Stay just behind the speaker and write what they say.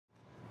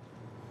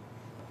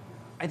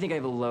I think I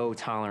have a low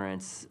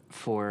tolerance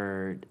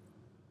for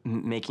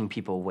making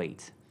people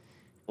wait,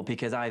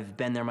 because I've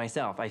been there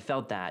myself. I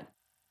felt that.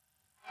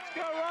 Let's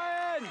go,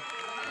 Ryan!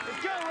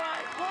 Let's go,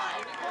 Ryan! What?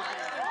 Let's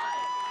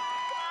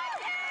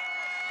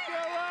go,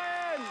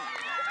 Ryan!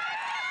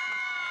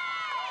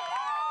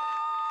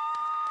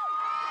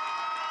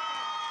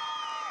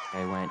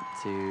 I went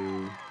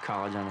to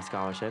college on a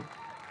scholarship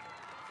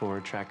for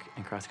track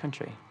and cross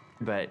country.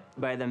 But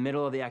by the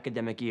middle of the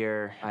academic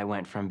year, I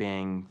went from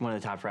being one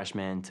of the top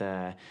freshmen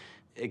to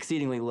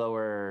exceedingly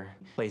lower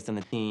placed on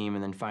the team,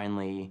 and then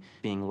finally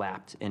being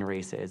lapped in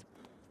races.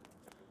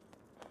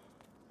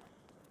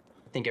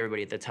 I think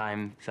everybody at the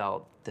time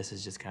felt this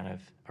is just kind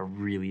of a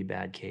really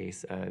bad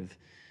case of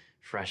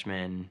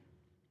freshman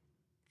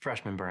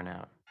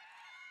burnout.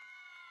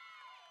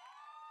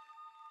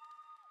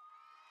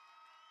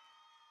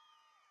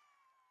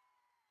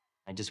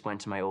 I just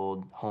went to my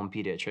old home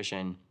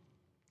pediatrician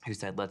who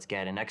said, let's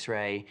get an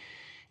x-ray.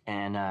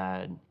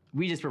 And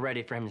we just were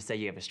ready for him to say,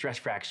 you have a stress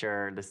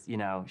fracture, this,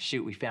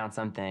 shoot, we found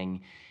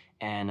something.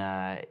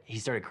 And he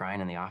started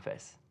crying in the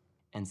office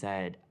and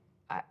said,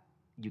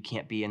 you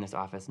can't be in this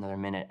office another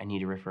minute. I need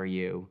to refer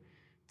you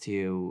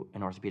to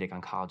an orthopedic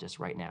oncologist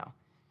right now.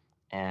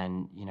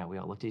 And we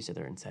all looked at each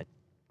other and said,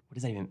 what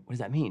does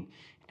that mean?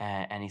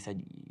 And he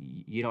said,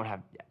 we don't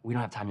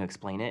have time to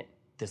explain it.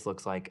 This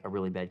looks like a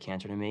really bad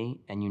cancer to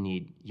me, and you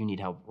need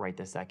help right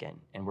this second.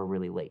 And we're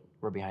really late.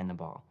 We're behind the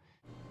ball.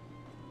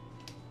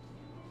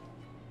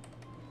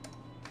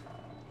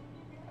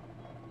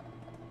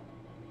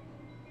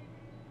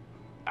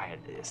 I had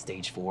a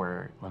stage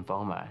 4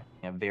 lymphoma,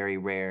 a very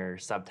rare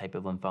subtype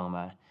of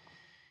lymphoma.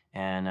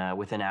 And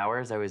within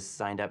hours, I was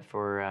signed up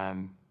for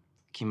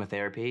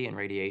chemotherapy and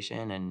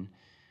radiation, and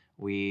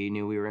we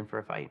knew we were in for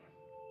a fight.